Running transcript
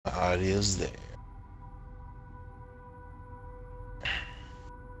Audio's there.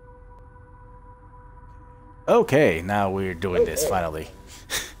 Okay, now we're doing this finally.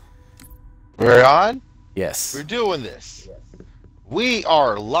 We're on? Yes. We're doing this. We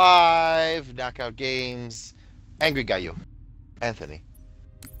are live. Knockout Games. Angry Gallo. Anthony.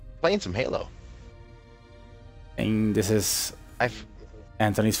 Playing some Halo. And this is I've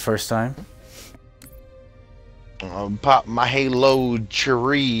Anthony's first time. pop my Halo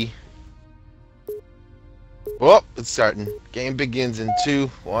cherry. Whoop, it's starting. Game begins in 2,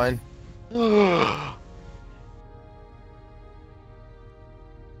 1.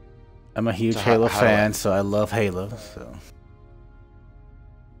 I'm a huge So Halo how do fan, so I love Halo. So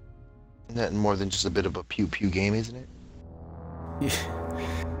Nothing more than just a bit of a pew pew game, isn't it? yeah,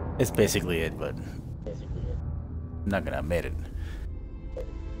 it's basically it, but I'm not gonna admit it.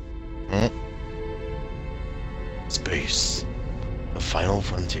 Space. The final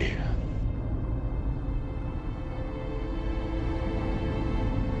frontier.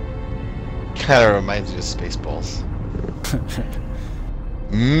 Kinda reminds me of Spaceballs.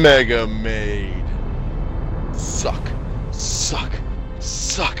 Mega Maid. Suck. Suck.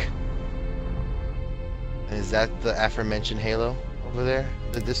 Suck. And is that the aforementioned Halo over there?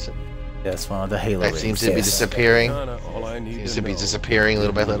 This That's one of the Halo that rings, seems to be yes. disappearing. All I need Seems to be disappearing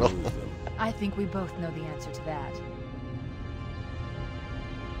little by little. I think we both know the answer to that.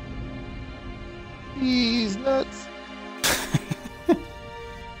 He's nuts.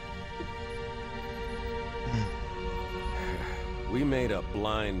 We made a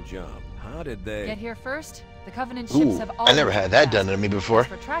blind jump. How did they? Get here first. The Covenant ships Ooh, have I always never had that done to me before.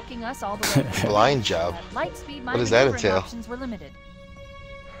 For tracking us all the way. Blind job. At light speed, my What does that maneuvering entail? options were limited.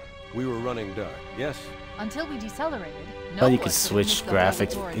 We were running dark. Yes. Until we decelerated. No Well, you one could could switch miss the graphics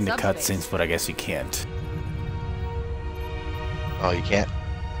laboratory in the subspace. cutscenes, but I guess you can't. Oh, you can't.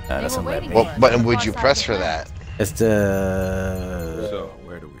 That's were on waiting that What for us button would across you that press for planet. that? It's the So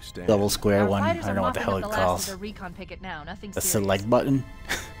where do we stand? double square Our one. I fighters don't are know what the hell mopping it up the last calls. of the recon picket now. Nothing The serious. select button,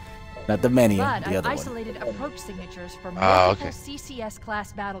 not the menu. But The I've other one. isolated approach signatures for Ah, multiple okay. CCS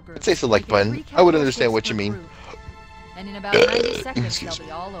class battle groups. I'd say select We can button. recount I would those understand groups what you per mean. group. And in about 90 seconds, Excuse they'll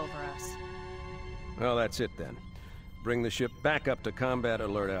be all over us. Well, that's it then. Bring the ship back up to Combat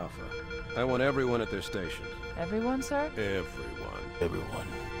Alert Alpha. I want everyone at their stations. Everyone, sir? Everyone. Everyone.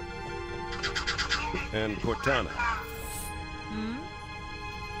 And Cortana, Hmm?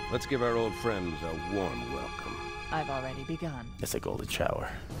 let's give our old friends a warm welcome. I've already begun. It's a golden shower.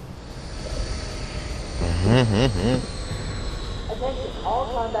 Attention, all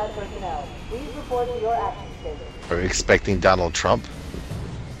combat personnel. Please report to your action station. Are we expecting Donald Trump?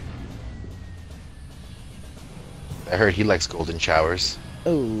 I heard he likes golden showers.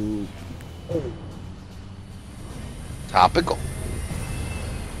 Oh, Topical.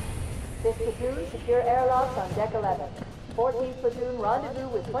 This platoon, secure airlocks on deck 11. 14th platoon, rendezvous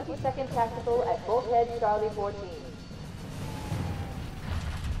with 22nd Tactical at Bulkhead Charlie 14.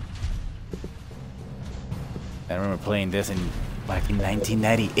 I remember playing this back in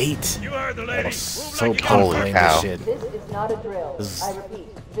 1998. You heard the I lady. was Move so like you pumped Holy playing cow. this shit. This is not a drill. This is I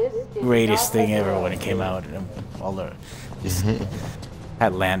repeat, this is Greatest not thing a ever drill. when it came out. And all the just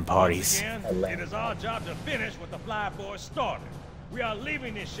had LAN parties. Again, it is our job to finish what the fly boys started. We are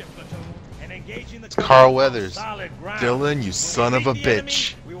leaving this ship platoon and engaging the Carl on Weathers. solid ground. Dylan, you When son we of a meet the enemy,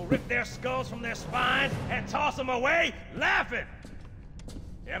 bitch. we will rip their skulls from their spines and toss them away laughing.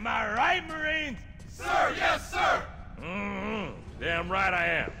 Am I right, Marines? Sir, yes, sir. Damn right I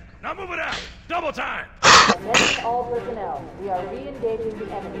am. Now move it out. Double time. Attention all personnel. We are re-engaging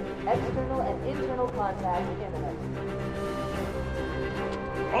the enemy. External and internal contact imminent.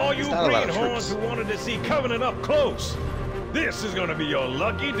 All you It's not a lot of greenhorns troops. who wanted to see Covenant up close, this is gonna be your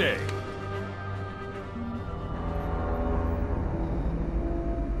lucky day.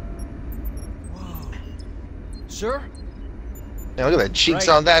 Sir? Man, look at that cheeks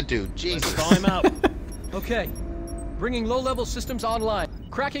Right. on that dude. Let's Jesus. thaw him out. Okay. Bringing low-level systems online.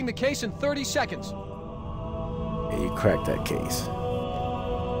 Cracking the case in 30 seconds. Yeah, you cracked that case.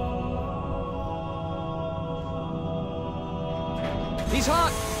 He's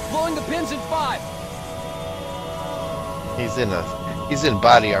hot! Blowing the pins in 5. He's in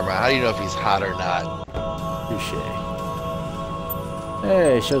body armor. How do you know if he's hot or not? Touche.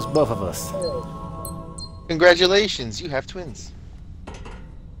 Hey, it shows both of us. Congratulations, you have twins.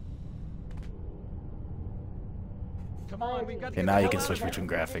 Come on, we got Okay, now you can switch between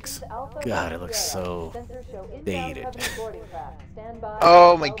graphics. God, it looks so dated.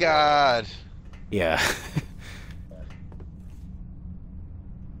 Oh my god. Yeah.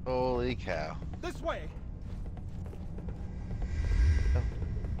 Holy cow. This way.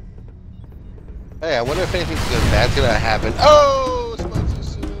 Hey, I wonder if anything good bad's gonna happen. Oh, it's not so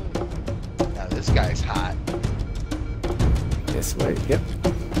soon. Now this guy's hot. This way. Yep.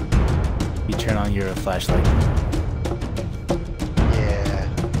 You turn on your flashlight. Yeah.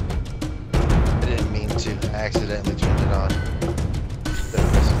 I didn't mean to. I accidentally turned it on.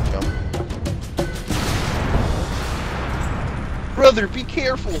 Jump. Brother, be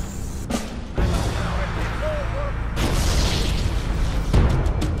careful.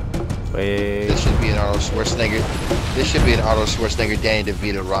 Wait. This should be an Arnold Schwarzenegger. This should be an Arnold Schwarzenegger, Danny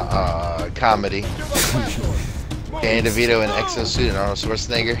DeVito comedy. Danny DeVito in exosuit and Arnold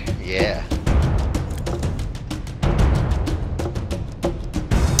Schwarzenegger. Yeah.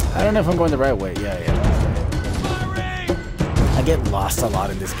 I don't know if I'm going the right way. Yeah. I get lost a lot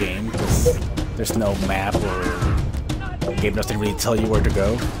in this game because there's no map or the game doesn't really tell you where to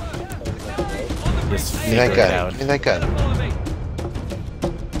go. Just figure it out. Give me that gun.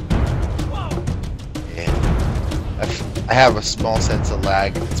 Yeah. I have a small sense of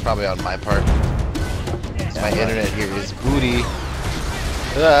lag. It's probably on my part. My internet here is booty.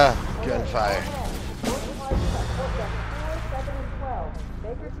 Gunfire.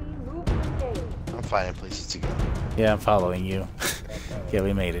 I'm finding places to go. Yeah, I'm following you. Yeah,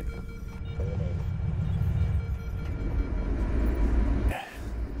 we made it.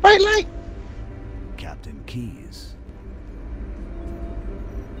 Bright light! Captain Keyes.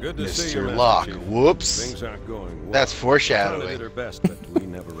 Good to see you, Mr. Master Locke. Chief. Whoops. Things aren't going well. That's Katana foreshadowing. did her best, but we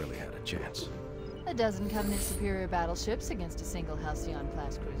never really had a chance. A dozen Covenant superior battleships against a single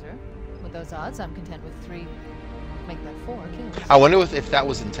Halcyon-class cruiser. With those odds, I'm content with 3, make that 4 kills. I wonder if that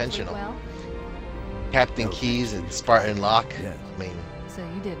was intentional. Well, Captain Keyes and Spartan Locke. Yes. I mean, so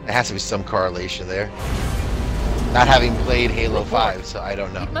you didn't. there has to be some correlation there. Not having played Halo 5, so I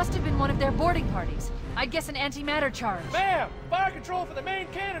don't know. It must have been one of their boarding parties. I'd guess an antimatter charge. Ma'am, fire control for the main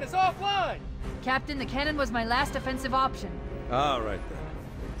cannon is offline. Captain, the cannon was my last offensive option. All right then.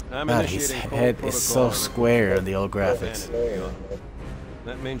 I'm God, his initiating cold head is so protocol square in the old graphics.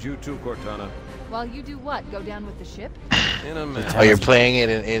 That means you too, Cortana. While you do what? Go down with the ship? In a minute. Oh, you're playing it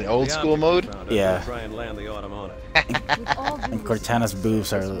in old The school object mode? we found, Yeah. I'm gonna try and land the autumn on it. With all due And Cortana's respect, boobs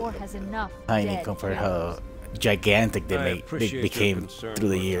this are war has enough tiny dead compared to heroes. how gigantic they appreciate your became concern, through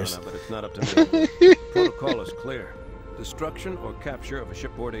the Cortana, years. But it's not up to me. Protocol is clear. Destruction or capture of a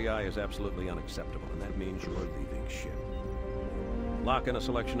shipboard AI is absolutely unacceptable, and that means you're leaving ship. Lock in a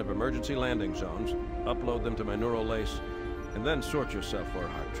selection of emergency landing zones, upload them to my neural lace, and then sort yourself for a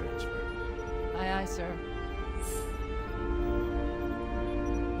heart transfer. Aye, aye, sir.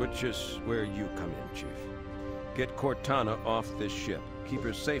 Which is where you come in, Chief. Get Cortana off this ship. Keep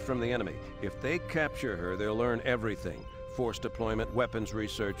her safe from the enemy. If they capture her, they'll learn everything. Force deployment, weapons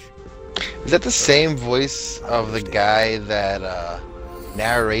research. Is that the same voice of the guy that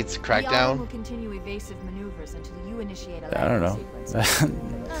narrates The Autumn will Crackdown? continue evasive maneuvers until you initiate a I don't landing know. sequence.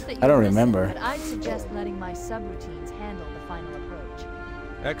 Not that you I don't listen, remember. But I'd suggest letting my subroutines handle the final approach.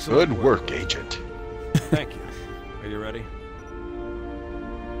 Excellent Good work, Agent. Thank you. Are you ready?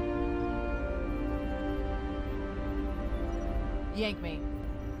 Yank me.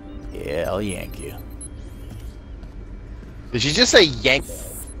 Yeah, I'll yank you. Did you just say yank?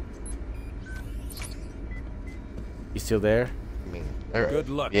 You still there? I mean, Good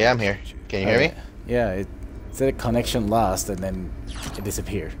luck. yeah, I'm here. Chief. Can you hear me? Yeah, it said connection lost and then it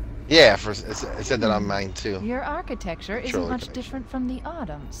disappeared. Yeah, it said that on mine too. Your architecture isn't Controller much connection. different from the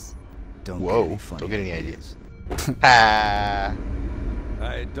Autumn's. Don't Whoa, get any funny don't get any ideas. ideas. Ah.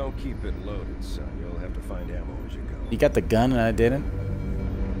 I don't keep it loaded, son. You'll have to find ammo as you go. You got the gun and I didn't?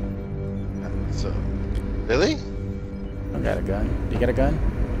 So, really? I got a gun. You got a gun?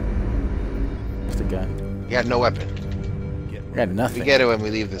 What's the gun? You got no weapon. Get I got We nothing. get it when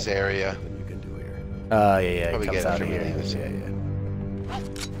we leave this area. Nothing you can do here. Yeah, Probably it comes get it out of from here. the others. Yeah.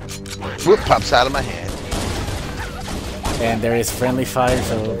 Whoop, pops out of my hand. And there is friendly fire,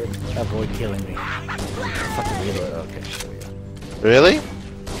 so avoid killing me. Fucking reload. Okay, there we go. Really?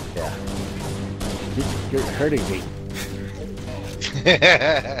 Yeah. You're hurting me.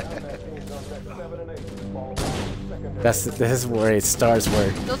 This is where it starts, where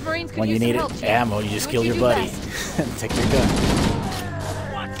Those Marines could when you use some need help, Chief. ammo, you just Do kill what your you do buddy best. and take your gun.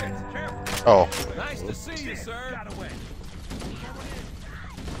 Oh. Nice to see you, sir.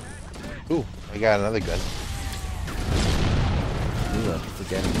 Ooh, I got another gun. Ooh, I keep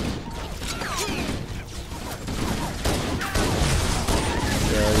forgetting.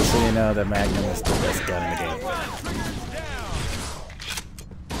 So just so you know, the Magnum is the best gun in the game.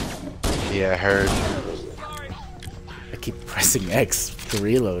 Yeah, I heard. I keep pressing X to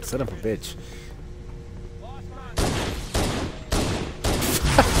reload. Son of a bitch.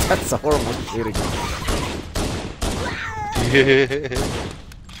 That's a horrible shooting.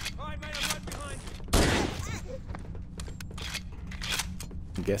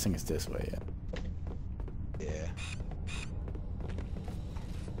 I'm guessing it's this way, yeah. Yeah.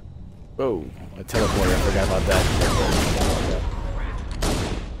 Oh, a teleporter. I forgot about that.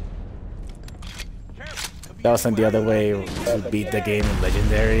 That wasn't the other way to beat the game in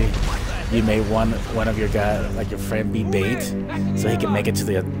Legendary. You made one of your guy, like your friend, be bait, so he can make it to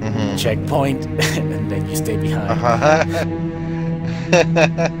the checkpoint, and then you stay behind.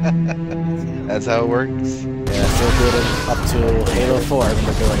 That's how it works. Yeah, still do it up to Halo 4. I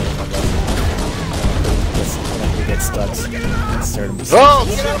remember doing it. We get stuck in certain Oh,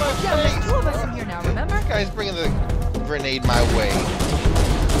 get out of my Yeah, there's two of us in here now, remember? This guy's bringing the grenade my way.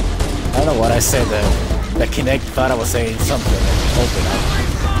 I don't know what I said. The Kinect thought I was saying something. Open up.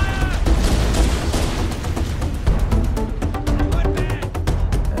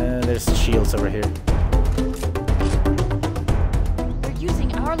 There's shields over here. They're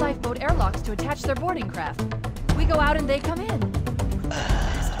using our lifeboat airlocks to attach their boarding craft. We go out and they come in.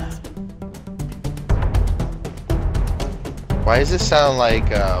 Why does this sound like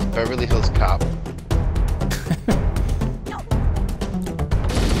Beverly Hills Cop?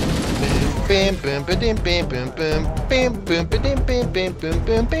 Bam bam ba-dim bam bam bam bam bam ba-dim bam bam bam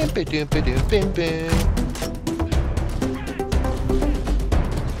bam bam ba-dim ba-dim bam bam.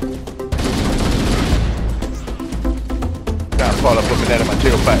 Gotta fall up looking at my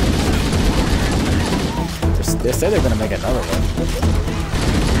tailpipe. They said they're gonna make another one.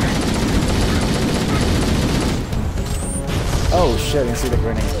 Oh shit, I didn't see the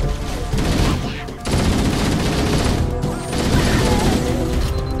grenade.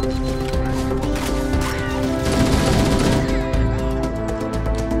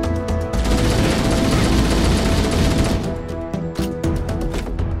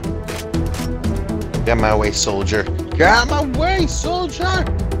 Get my way, soldier. Get out my way, soldier!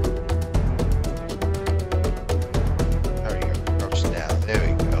 There we go. Crouch down. There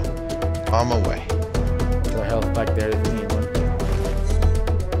we go. On my way. There's health back there if you need one.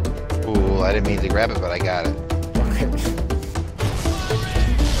 Ooh, I didn't mean to grab it, but I got it. Okay.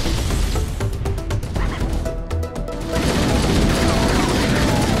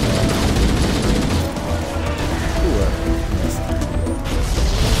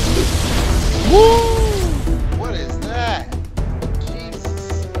 Woo! What is that?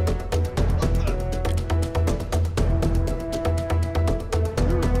 Jesus.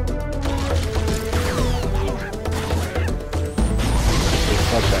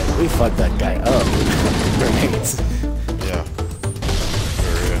 We fucked that guy up. Grenades. Yeah.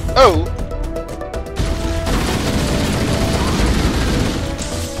 Oh!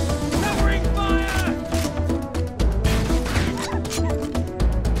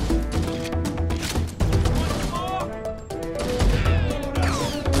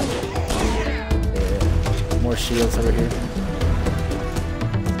 More shields over here.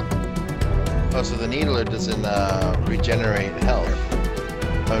 Oh, so the needler doesn't regenerate health.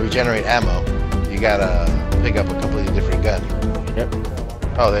 Regenerate ammo. You gotta pick up a completely different gun. Yep.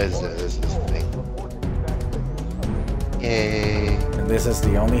 Oh, there's this thing. Yay. And this is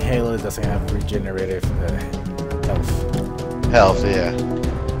the only Halo that doesn't have regenerative health. Health, yeah.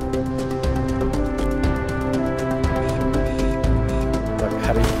 Look,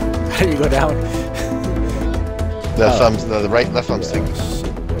 how do you go down? The thumbs, the right, left thumbstick.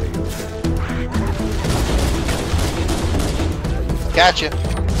 Gotcha.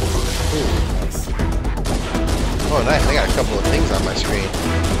 Ooh, nice. Oh, nice. I got a couple of things on my screen.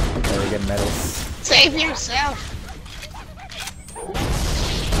 There we get medals. Save yourself.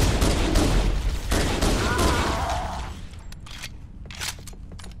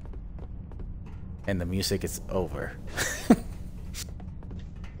 And the music is over.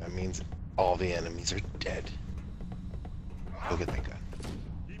 That means all the enemies are dead. Look at that gun.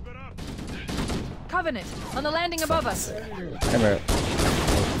 Covenant, on the landing above us. Remember,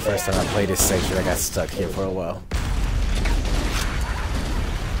 the first time I played this section, I got stuck here for a while.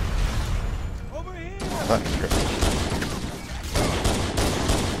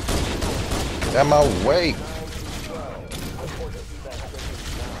 Get out my way.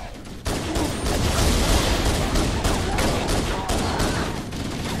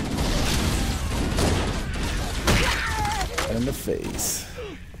 In the face.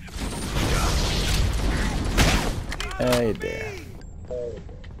 Hey there.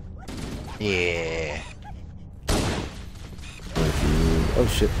 Yeah. Oh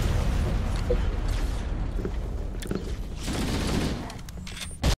shit.